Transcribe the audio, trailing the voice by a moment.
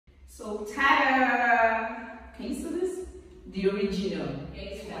So, ta-da! Can you see this? The original.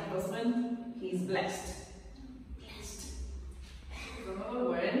 It's my husband. He's blessed. Blessed. Another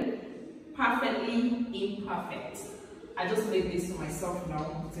word. Perfectly imperfect. I just made this for myself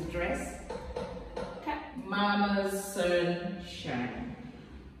now. It's a dress. Mama's sunshine.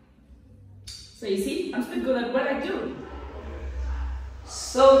 So you see, I'm still good at what I do.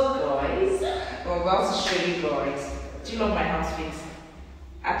 So guys, I'm about to show you guys. Do you love my outfit?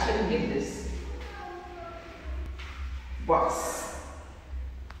 I actually made this box.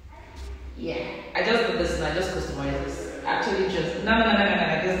 Yeah, I just did this and I just customized this. Actually, just no.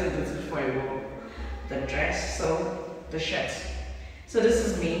 I just did this before I wore the dress. So the shirt. So this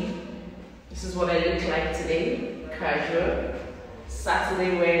is me. This is what I look like today. Casual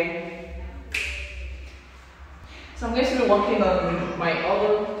Saturday wear. So I'm going to be working on my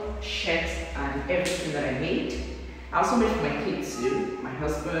other shirts and everything that I made. I also made for my kids too, my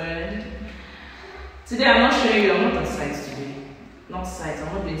husband. Today I'm not showing you, I'm not on site today. Not site,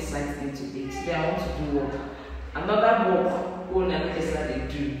 I'm not doing site thing today. Today I want to do work. Another work, one another place that they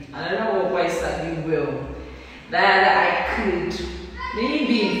do. Another work where I study well. That I could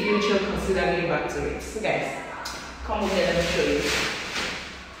maybe in future consider going back to it. So guys, come over here, let me show you.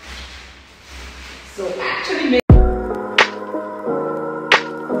 So actually made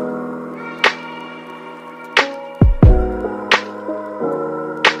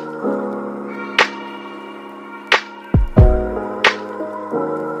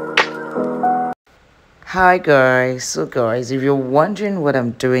Hi guys, so guys, if you're wondering what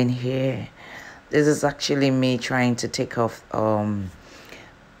I'm doing here, this is actually me trying to take off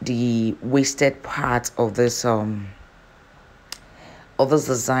the wasted part of this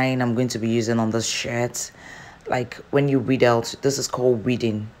design I'm going to be using on this shirt. Like when you weed out, this is called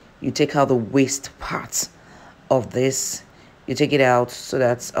weeding. You take out the waste part of this, you take it out so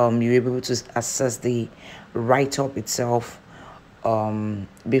that you're able to access the write-up itself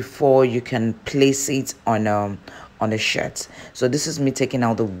before you can place it on a shirt. So this is me taking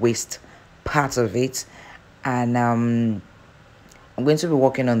out the waste part of it, and I'm going to be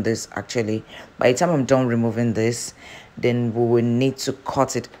working on this. Actually, by the time I'm done removing this, then we will need to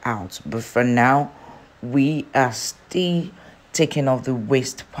cut it out, but for now we are still taking off the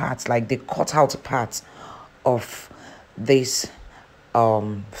waste parts, like the cut out parts of this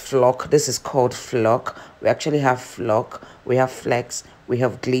flock. This is called flock. We actually have flock, we have flex, we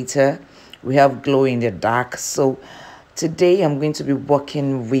have glitter, we have glow in the dark. So today I'm going to be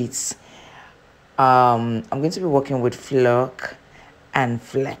working with flock and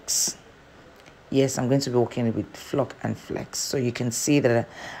flex. Yes, I'm going to be working with flock and flex. So you can see that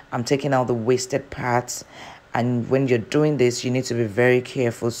I'm taking out the wasted parts, and when you're doing this you need to be very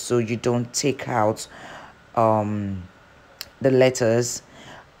careful so you don't take out the letters.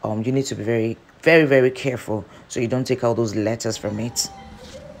 You need to be very careful so you don't take out those letters from it.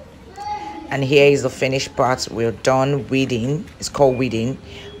 And here is the finished part. We're done weeding. It's called weeding.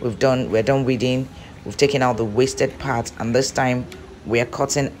 We're done weeding. We've taken out the wasted part, and this time we are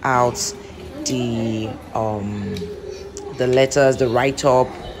cutting out the letters, the write-up.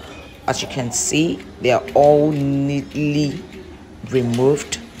 As you can see, they are all neatly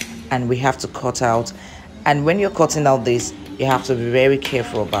removed, and we have to cut out. And when you're cutting out this, you have to be very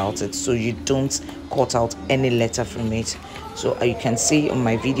careful about it so you don't cut out any letter from it. So you can see on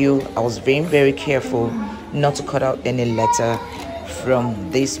my video, I was very careful not to cut out any letter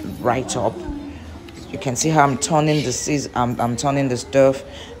from this write-up. You can see how I'm turning I'm turning the stuff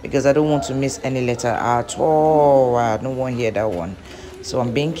because I don't want to miss any letter at all. I don't want to hear that one. So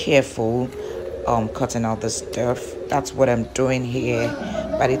I'm being careful cutting out the stuff. That's what I'm doing here.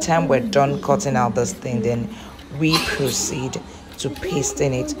 By the time we're done cutting out this thing, then we proceed to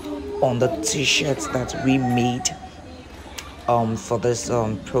pasting it on the t-shirts that we made for this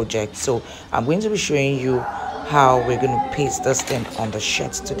project. So I'm going to be showing you how we're going to paste this thing on the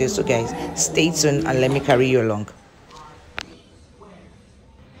shirts today. So guys, stay tuned and let me carry you along.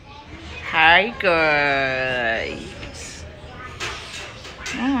 Hi guys,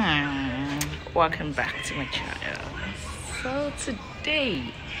 welcome back to my channel. So today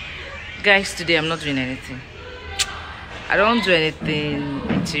guys, I'm not doing anything. I don't do anything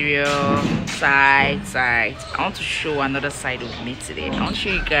interior, side. I want to show another side of me today. I want to show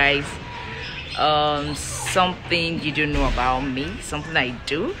you guys something you don't know about me, something I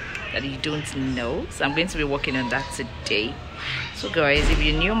do that you don't know. So I'm going to be working on that today. So guys, if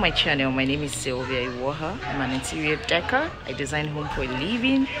you're new on my channel, my name is Sylvia Iwoha. I'm an interior decorator. I design home for a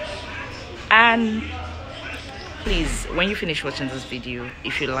living. And please, when you finish watching this video,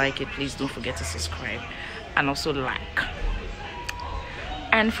 if you like it, please don't forget to subscribe and also like.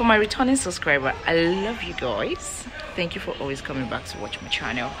 And for my returning subscriber, I love you guys. Thank you for always coming back to watch my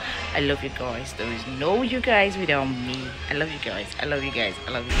channel. I love you guys. There is no you guys without me. I love you guys. I love you guys.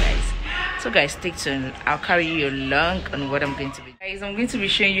 I love you guys. So guys, stay tuned. I'll carry you along on what I'm going to be. Guys, I'm going to be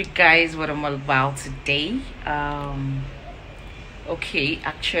showing you guys what I'm all about today. Okay,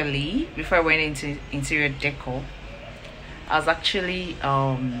 actually, before I went into interior decor, I was actually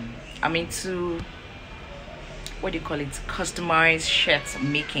I'm into, what do you call it, customized shirts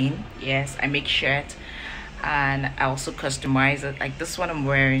making. Yes, I make shirts, and I also customize it. Like this one I'm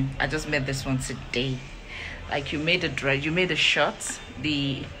wearing, I just made this one today. Like you made a dress, you made a shirt,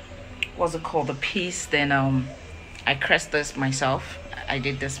 the, what's it called, the piece, then I crest this myself. I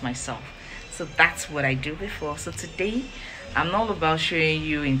did this myself. So that's what I do before. So today I'm all about showing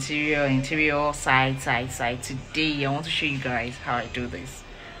you interior, side. Today I want to show you guys how I do this,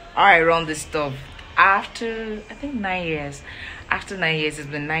 how I run this stuff. After I think 9 years, after 9 years, it's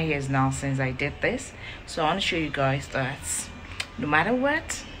been 9 years now since I did this. So I want to show you guys that no matter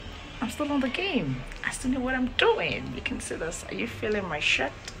what, I'm still on the game. I still know what I'm doing. You can see this. Are you feeling my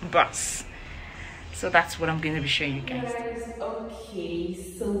shirt? Boss. So that's what I'm going to be showing you guys. Okay,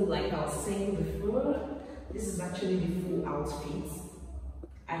 so like I was saying before, this is actually the full outfit.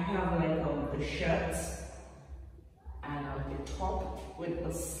 I have like the shirt and the top with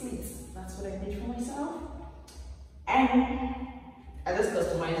a slit. That's what I made for myself. And I just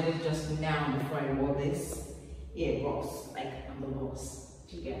customized it just now before I wore this. Yeah, boss. Like I'm the boss.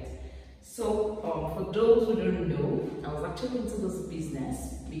 Do you get? So for those who don't know, I was actually into this business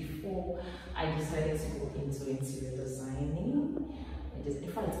before I decided to go into interior designing.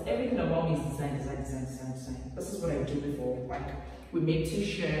 In fact, everything about me is design. This is what I do before. Like we make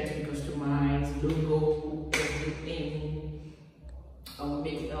t-shirts, we customize logo, everything. We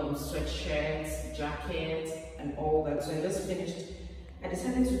make sweatshirts, jackets, and all that. So I just finished. I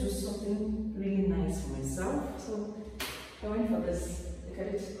decided to do something really nice for myself. So I went for this. Look at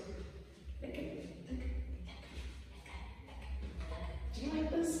it. Look. Do you like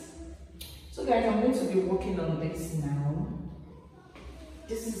this? So guys, I'm going to be working on this now.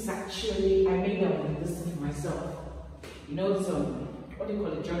 This is actually, I made this thing for myself. You know, this what do you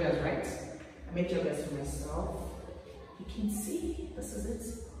call it, joggers, right? I made joggers for myself. You can see, this is it.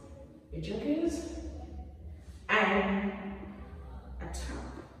 The joggers and a top.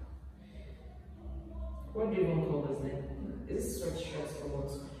 What do you even call this then? Is this sweatshirt or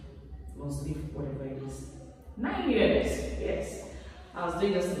what? Mostly whatever it is. 9 years, yes. I was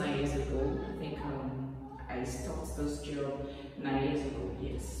doing this 9 years ago. I think I stopped this job 9 years ago,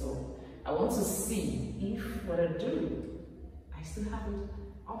 yes. So I want to see if what I do, I still have it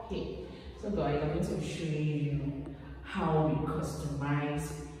up here. So guys, I'm going to be showing you how we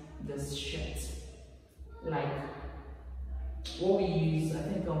customize this shirt. Like what we use, I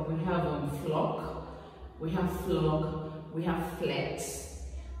think we have flock, we have flex,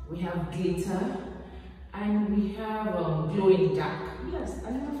 we have glitter, and we have glowing dark. Yes,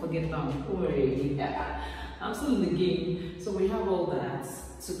 I never forget that. Don't worry, I'm still in the game. So we have all that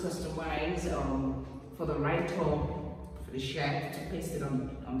to customize for the right top for the shirt, to paste it on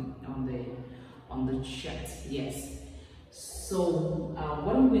the shirt. Yes. So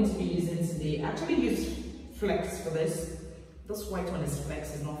what I'm going to be using today, I actually use flex for this. This white one is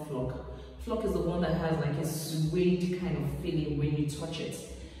flex, is not flock. Flock is the one that has like a suede kind of feeling when you touch it.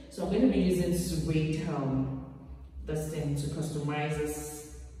 So I'm going to be using suede this thing to customize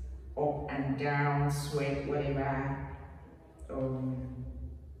this up and down, sweat, whatever.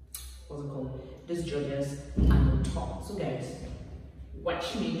 What's it called? This joggers and the top. So guys,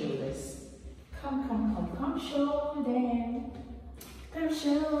 watch me do this. Come, show them. Come,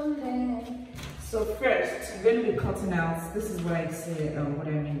 show them. So first, I'm going to be cutting out. This is what I say. What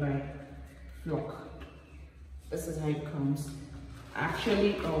I mean by flock. This is how it comes. I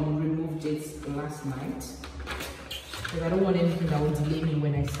actually removed it last night because I don't want anything that will delay me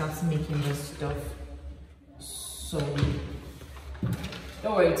when I start making this stuff. So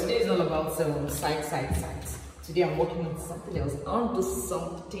don't worry, today is all about side. Today I'm working on something else. I want to do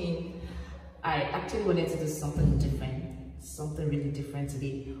something. I actually wanted to do something different, something really different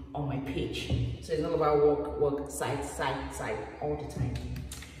today on my page. So it's all about work, side all the time.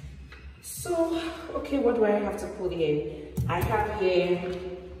 So, okay, what do I have to put here? I have here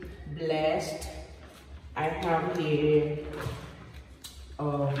blessed. I have here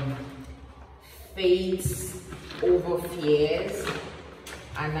faith over fears,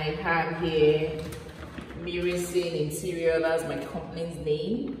 and I have here Miracin Interior. That's my company's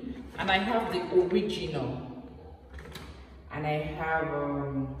name, and I have the original, and I have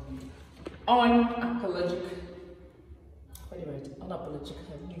unapologetic Right,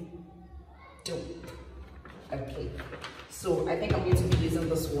 unapologetically dope. Okay, so I think I'm going to be using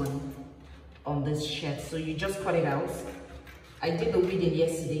this one on this shirt. So you just cut it out. I did the weeding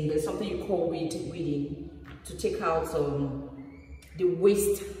yesterday. There's something you call weeding to take out the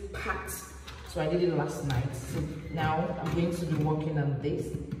waist part. So I did it last night. So now I'm going to be working on this.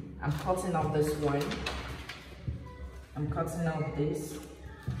 I'm cutting out this one. I'm cutting out this.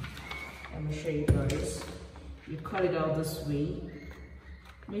 Let me show you guys. You cut it out this way.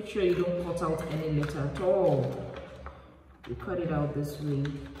 Make sure you don't cut out any letter at all. You cut it out this way.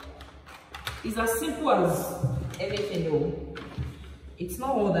 It's as simple as anything though. It's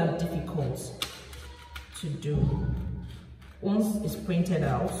not all that difficult to do. Once it's printed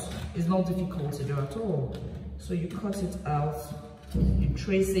out, it's not difficult to do at all. So you cut it out, you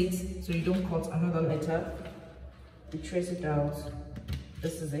trace it so you don't cut another letter. You trace it out.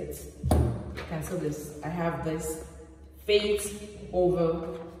 This is it. Cancel this. I have this faith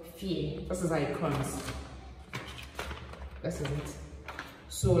over fear. This is how it comes. This is it.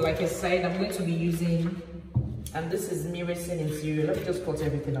 So like I said, I'm going to be using, and this is me racing interior. Let me just cut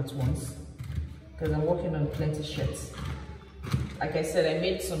everything at once because I'm working on plenty shirts. Like I said, I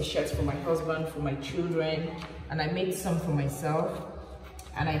made some shirts for my husband, for my children, and I made some for myself,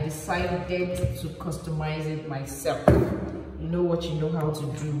 and I decided to customize it myself. You know what you know how to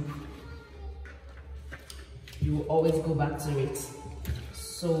do, you will always go back to it.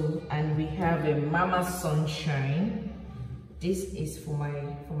 So, and we have a Mama Sunshine. This is for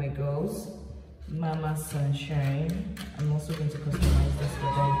my girls, Mama Sunshine. I'm also going to customize this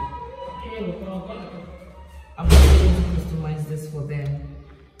for them. I'm also going to customize this for them.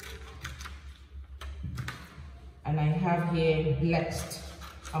 And I have here blessed.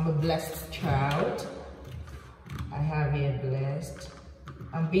 I'm a blessed child. I have here blessed.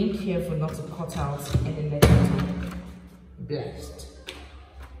 I'm being careful not to cut out any letter. Blessed.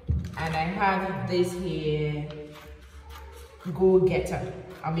 And I have this here, go-getter.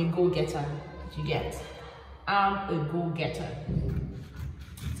 I'm a go-getter. You get? I'm a go-getter.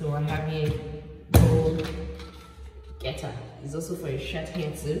 So I have here go-getter. It's also for a shirt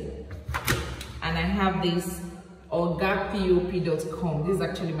here too. And I have this ogapop.com. This is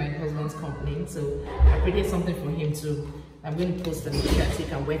actually my husband's company, so I created something for him too. I'm going to post the shirt so you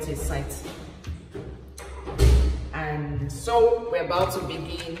can wear to his site. And so we're about to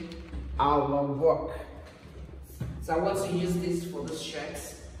begin our work. So I want to use this for the shirt.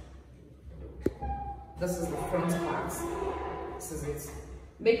 This is the front part. This is it.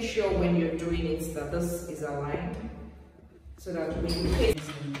 Make sure when you're doing it that this is aligned, so that when you place it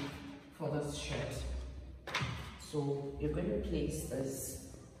for this shirt. So you're going to place this.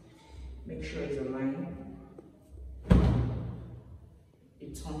 Make sure it's aligned. You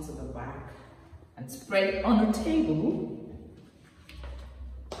turn to the back and spread it on a table.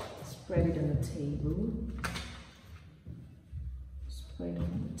 Spread it on the table. Spread it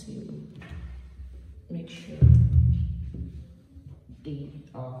on the table. Make sure they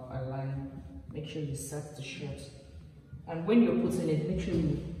are aligned. Make sure you set the shirt. And when you're putting it, make sure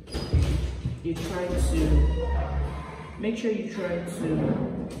you try to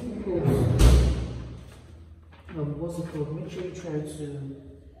put what's it called? Make sure you try to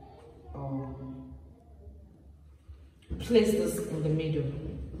place this in the middle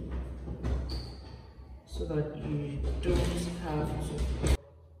so that you don't have to.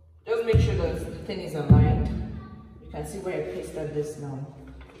 Just make sure that the thing is aligned. You can see where I pasted this now.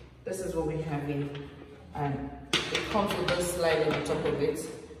 This is what we have in, and it comes with this slide on the top of it.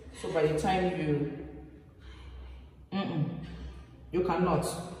 So by the time you cannot.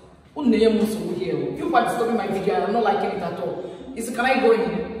 You participating in my video and I'm not liking it at all. Can I go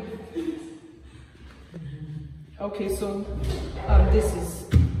in? Okay, so this is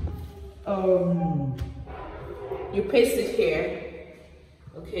you paste it here,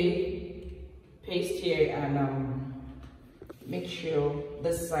 okay? Paste here and make sure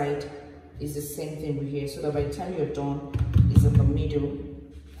this side is the same thing with here, so that by the time you're done, it's in the middle.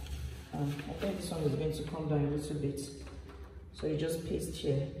 I think this one is going to come down a little bit. So you just paste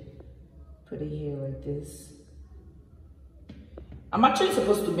here, put it here like this. I'm actually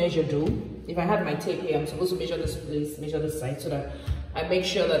supposed to measure though. If I had my tape here, I'm supposed to measure this place, measure this side, so that I make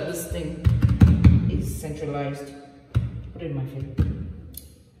sure that this thing is centralized. Put it in my face.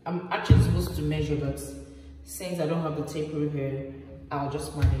 I'm actually supposed to measure that. Since I don't have the tape over here, I'll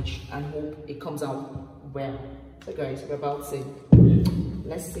just manage and hope it comes out well. So guys, we're about to,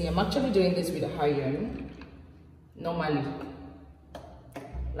 let's see. I'm actually doing this with a iron. Normally,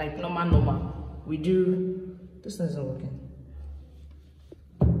 like normal. We do, this thing isn't working.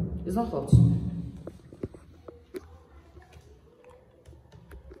 It's not hot.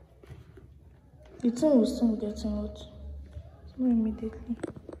 The thing will still getting hot. So immediately.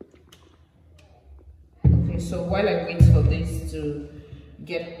 Okay, so while I wait for this to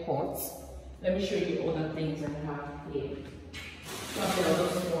get hot, let me show you other things I have here. So I've got a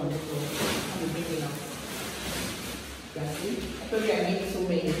lot of one, so I'm bringing up. You can see? I told you I made so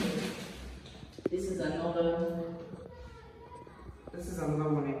many. This is another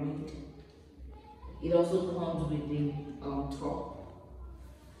one I made. It also comes with the top.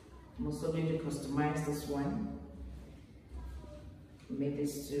 I'm also going to customize this one. Made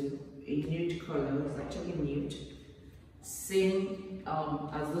this to a nude color. It's actually nude. Same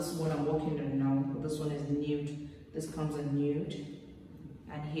as this one I'm working on now. But this one is nude. This comes in nude.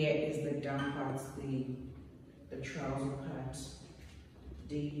 And here is the down part, the trouser part. What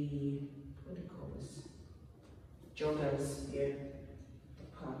do you call this? Joggers here. The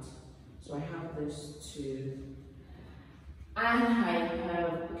part. So I have this too. And I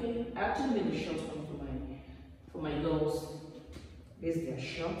have, okay, I actually made a short one for my girls. These are their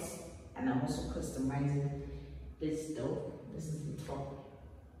shorts, and I'm also customizing this though. This is the top.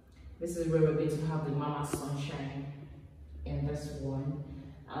 This is where we're going to have the Mama Sunshine in this one.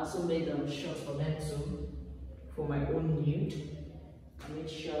 I also made shorts for them too, for my own nude. I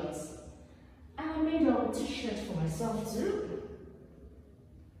made shorts, and I made a t-shirt for myself too.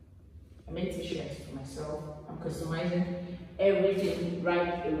 I made t-shirts for myself. I'm customizing everything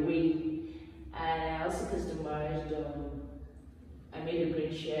right away, and I also customized. I made a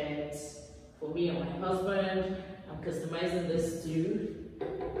green shirt for me and my husband. I'm customizing this too,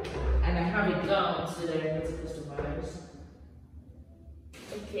 and I have a gown too that I need to customize.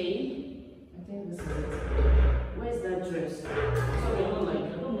 Okay, I think this is it. Where's that dress? Sorry, I don't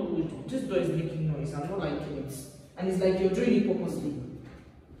know what this door is making noise. I'm not liking it, and it's like you're doing it purposely.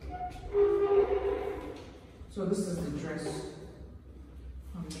 So this is the dress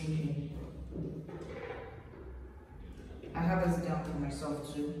I'm making. I have this down for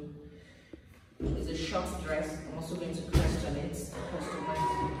myself too. It's a short dress. I'm also going to question it,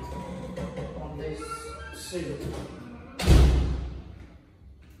 customize it on this suit.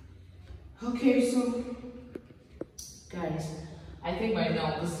 Okay, so guys, I think by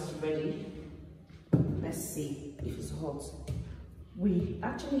now this is ready. Let's see if it's hot. We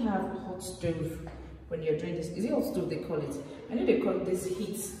actually have a hot stove when you're doing this. Is it hot stove they call it? I know they call it this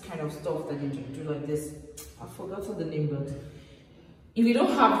heat kind of stuff that you do like this. I've forgotten the name, but if you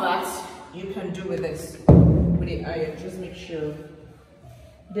don't have that, you can do with this, with the iron. Just make sure.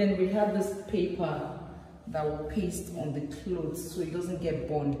 Then we have this paper that will paste on the clothes so it doesn't get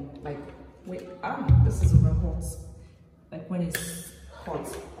burned. Like when this is over hot. Like when it's hot.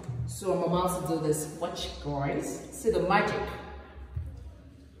 So I'm about to do this. Watch, guys. See the magic.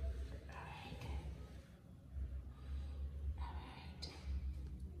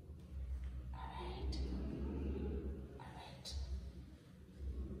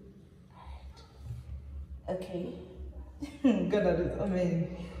 Okay. God, I mean,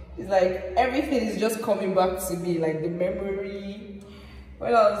 it's like everything is just coming back to me, like the memory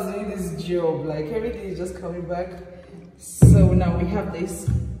when I was doing this job, like everything is just coming back. So now we have this.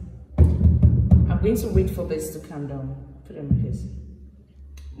 I'm going to wait for this to calm down. Put it on my face.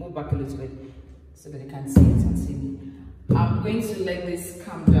 Move back a little bit so that they can see it and see me. I'm going to let this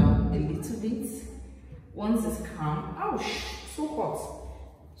calm down a little bit. Once it's calm, ouch, so hot.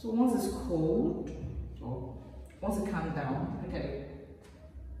 So once it's cold, once it calms down, look at it.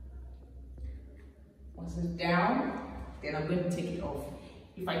 Once it's down, then I'm going to take it off.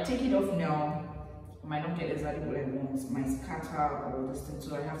 If I take it off now, I might not get exactly what I want. It might scatter or this thing,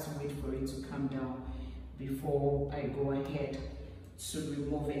 so I have to wait for it to calm down before I go ahead to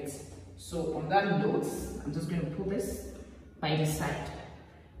remove it. So on that note, I'm just going to pull this by the side,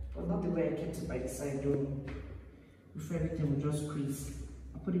 but not the way I kept it by the side though. Before everything will just squeeze.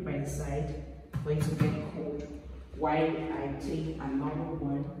 I'll put it by the side for it to get cold while I take another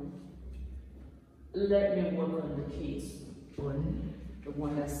one. Let me work on the case one, the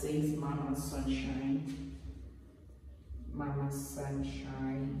one that says Mama Sunshine. Mama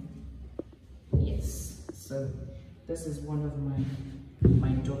Sunshine. Yes. So this is one of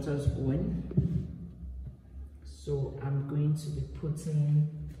my daughter's own. So I'm going to be putting.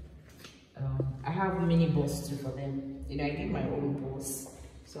 I have mini bows too for them. You know, I did my own bows,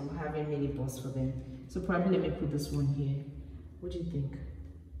 so I'm having mini bows for them. So probably let me put this one here. What do you think?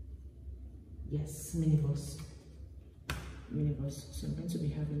 Yes, mini bows. Mini bows. So I'm going to be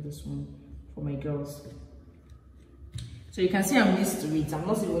having this one for my girls. So you can see I'm used to it. I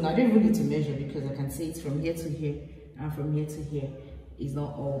don't even need to measure because I can see it from here to here and from here to here. It's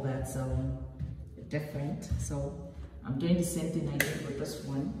not all that different. So I'm doing the same thing I did with this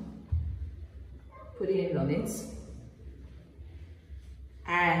one. put it on it,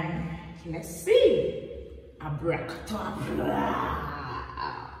 and let's see. Abracadabra.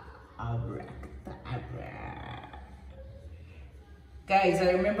 Abracadabra. Guys,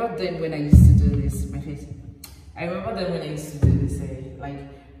 I remember then when I used to do this. My face. I remember then when I used to do this. Like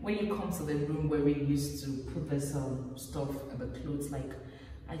when you come to the room where we used to put this stuff and the clothes. Like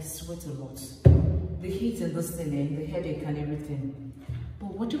I sweat a lot. The heat and this thing, and the headache and everything.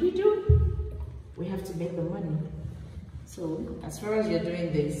 But what do? We have to make the money. So as far as you're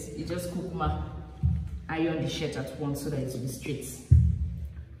doing this, you just iron the shirt at once so that it will be straight.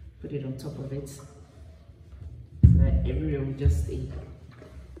 Put it on top of it so that everywhere will just stay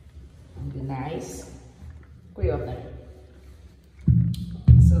and be nice. Go up there.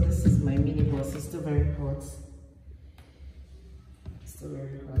 So this is my mini boss. It's still very hot. Still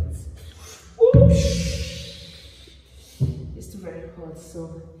very hot. Oops. It's still very hot.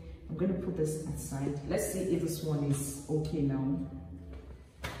 So I'm going to put this aside. Let's see if this one is okay now.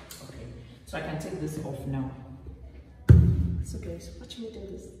 Okay, so I can take this off now. So guys, watch me do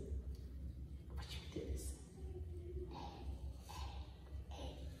this. Watch me do this.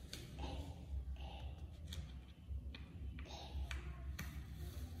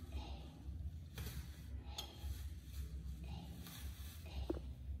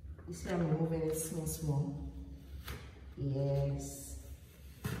 You see I'm moving it small. Yes.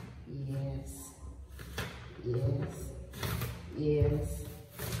 Yes. Yes. Yes.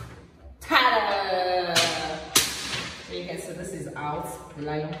 Ta-da! So you can see this is out. The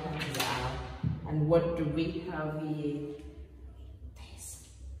lion part is out. And what do we have here? This.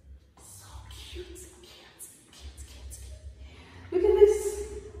 So cute. Look at this.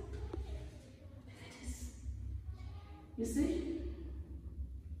 You see?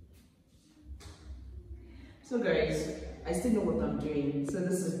 So guys, I still know what I'm doing. So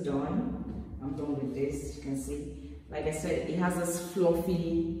this is done. I'm done with this. You can see, like I said, it has this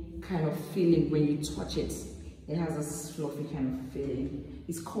fluffy kind of feeling when you touch it. It has this fluffy kind of feeling.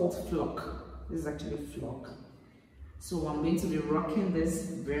 It's called flock. This is actually flock. So I'm going to be rocking this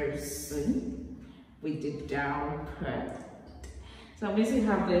very soon with the down part. So I'm going to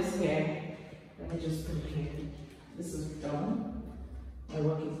have this here. Let me just put it here. This is done. My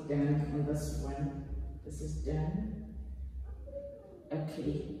work is done on this one. This is done.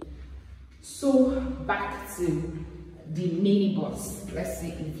 Okay. So back to the mini bus. Let's see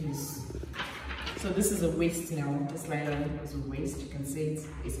if it's. So this is a waist now. This line is a waist. You can see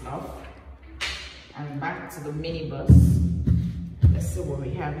it's off. And back to the mini bus. Let's see what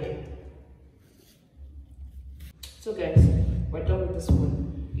we have here. So guys, we're done with this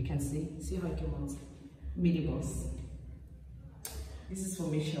one. You can see how it came out. Mini bus. This is for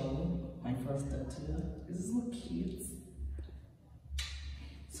Michelle, my first daughter. This is so cute.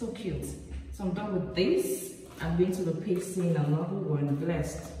 So cute. So I'm done with this. I'm going to the pasting another one,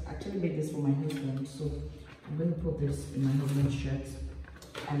 Blessed. I actually made this for my husband, so I'm going to put this in my husband's shirt.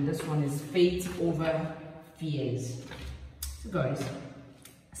 And this one is Faith Over Fears. So guys,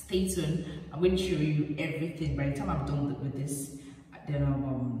 stay tuned. I'm going to show you everything. By the time I'm done with this, then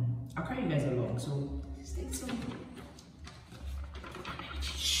I'll carry you guys along. So stay tuned.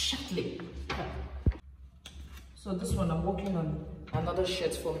 Shortly. So this one I'm working on another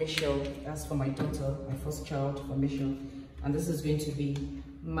shirt for Michelle. That's for my daughter, my first child, for Michelle. And this is going to be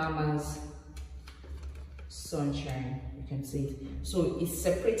Mama's Sunshine. You can see it. So it's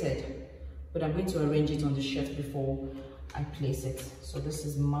separated, but I'm going to arrange it on the shirt before I place it. So this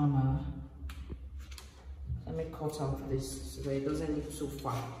is Mama. Let me cut out this so that it doesn't look so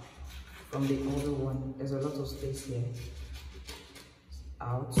far from the other one. There's a lot of space here.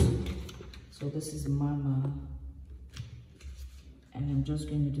 Out. So this is Mama. And I'm just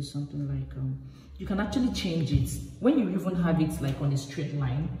going to do something like you can actually change it when you even have it like on a straight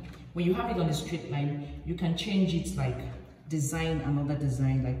line. When you have it on a straight line, you can change it, like design another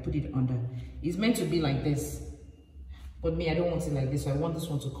design, like put it under. It's meant to be like this, but me, I don't want it like this. I want this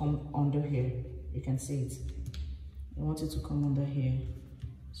one to come under here. You can see it. I want it to come under here.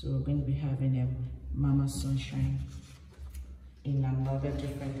 So we're going to be having a Mama Sunshine in another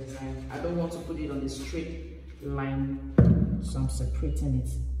different design. I don't want to put it on the straight line, so I'm separating it.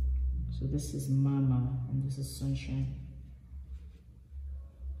 So this is Mama and this is Sunshine,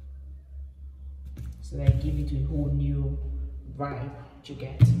 so that I give it a whole new vibe to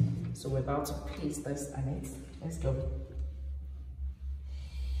get. So we're about to paste this on it. Let's go.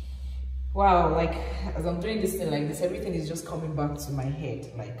 Wow, like as I'm doing this thing like this, everything is just coming back to my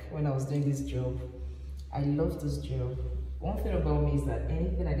head. Like when I was doing this job, I love this job. One thing about me is that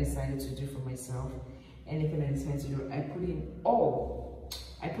anything I decided to do for myself, anything I decided to do, I put in all.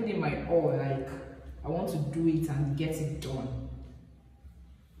 I put in my all. Like I want to do it and get it done.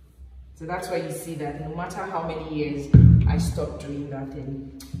 So that's why you see that no matter how many years I stopped doing that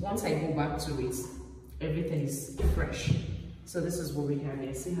thing, once I go back to it, everything is fresh. So this is what we have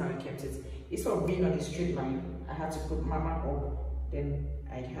here. See how I kept it. Instead of being on a straight line, I had to put Mama up, then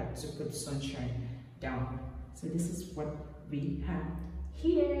I had to put Sunshine down. So this is what we have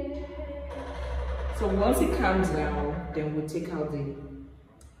here. So once it calms down, then we'll take out the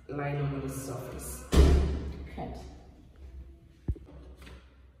line on the surface. Okay.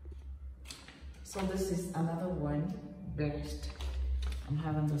 So this is another one, blessed. I'm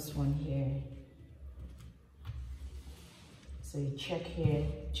having this one here. So you check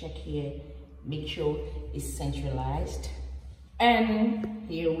here, make sure it's centralized. And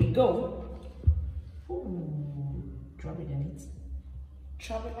here we go. Ooh, drop it in it.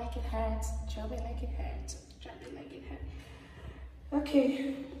 Drop it like it hurts, drop it like it hurts, drop it like it hurts.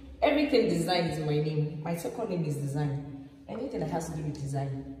 Okay, everything design is my name. My second name is design. Anything that has to do with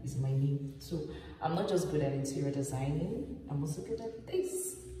design is my name. So I'm not just good at interior designing, I'm also good at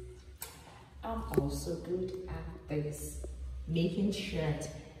this. I'm also good at this. Making shirts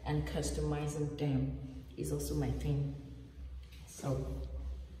and customizing them is also my thing. So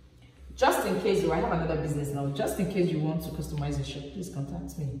just in case I have another business now, just in case you want to customize a shirt, please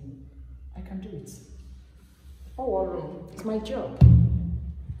contact me. I can do it. Oh, it's my job.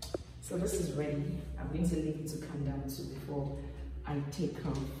 So this is ready. I'm going to leave it to calm down too before I take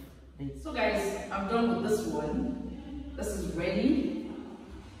off. So guys, I'm done with this one. This is ready.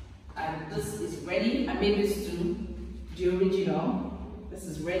 And this is ready. I made this too, the original. This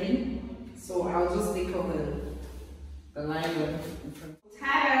is ready. So I'll just take off the line in front.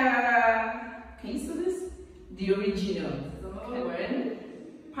 Ta-da! Can you see this? The original. Okay.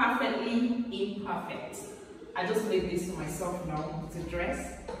 Perfectly imperfect. I just made this for myself now. It's a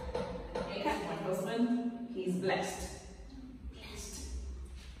dress. Okay, my husband, he's blessed. Blessed.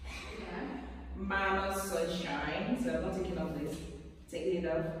 Yeah. Mama's Sunshine. So I'm not taking off this. Taking it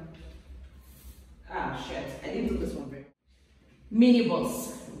off. Ah, shit. I didn't do this one very.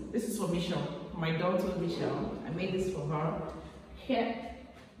 Minibus. This is for Michelle. My daughter Michelle. I made this for her. Here.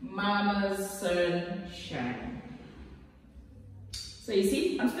 Mama's Sunshine. So you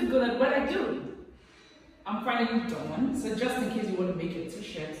see, I'm still good at what I do. I'm finally done. So just in case you want to make your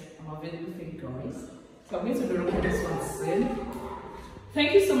t-shirt, I'm available for you guys. So I'm going to be recording this one soon.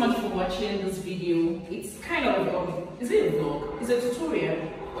 Thank you so much for watching this video. It's kind of is it a vlog? It's a tutorial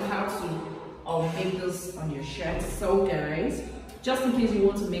on how to make this on your shirt. So guys, just in case you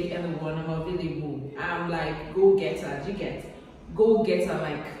want to make anyone, I'm available. I'm like go-getter. You get go-getter,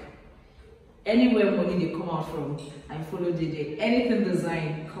 like anywhere money they come out from, I follow the day. Anything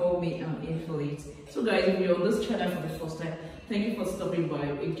design, call me, I'm in for it. So guys, if you're on this channel for the first time, thank you for stopping by.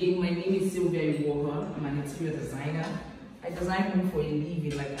 Again, my name is Sylvia Iwoha. I'm an interior designer. I design home for a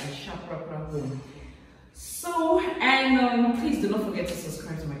living, like I shop proper home. So, and please do not forget to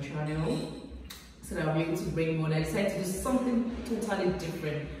subscribe to my channel so that I'll be able to bring more. I decided to do something totally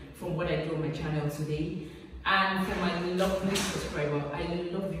different from what I do on my channel today. And for my lovely subscriber, I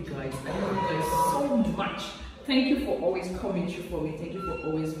love you guys. I love you guys so much. Thank you for always coming through for me. Thank you for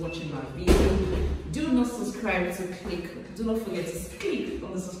always watching my video. Do not subscribe to click. Do not forget to click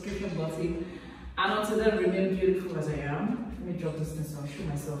on the subscription button. And until then, remain beautiful as I am. Let me drop this thing so I'll show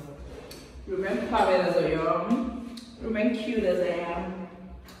myself. Remain powered as I am. Remain cute as I am.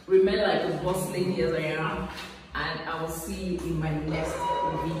 Remain like a boss lady as I am. And I will see you in my next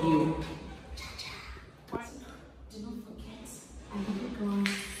video. Do not forget, I love you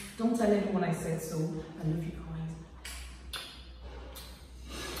guys. Don't tell anyone I said so. I love